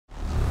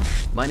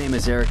My name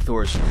is Erik,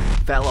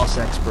 fat loss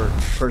expert,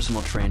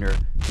 personal trainer,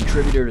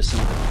 contributor to some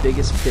of the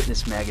biggest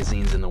fitness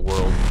magazines in the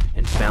world,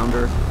 and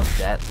founder of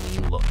That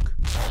Lean Look.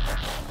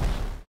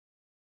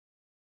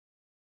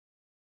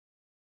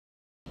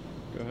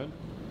 Go ahead.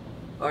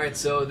 Alright,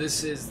 so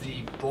this is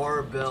the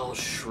Barbell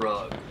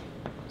Shrug.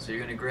 So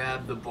you're going to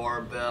grab the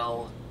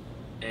barbell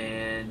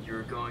and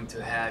you're going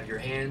to have your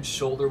hands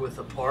shoulder width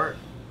apart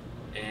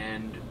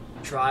and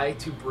try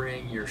to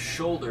bring your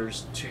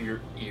shoulders to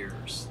your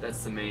ears.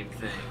 That's the main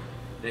thing.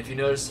 And if you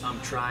notice,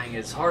 I'm trying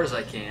as hard as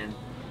I can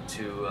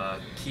to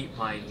keep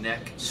my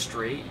neck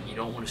straight. You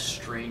don't want to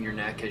strain your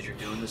neck as you're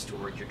doing this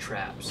toward your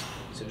traps.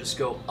 So just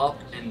go up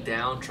and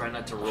down, try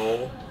not to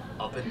roll.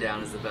 Up and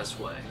down is the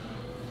best way.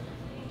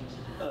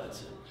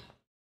 That's it.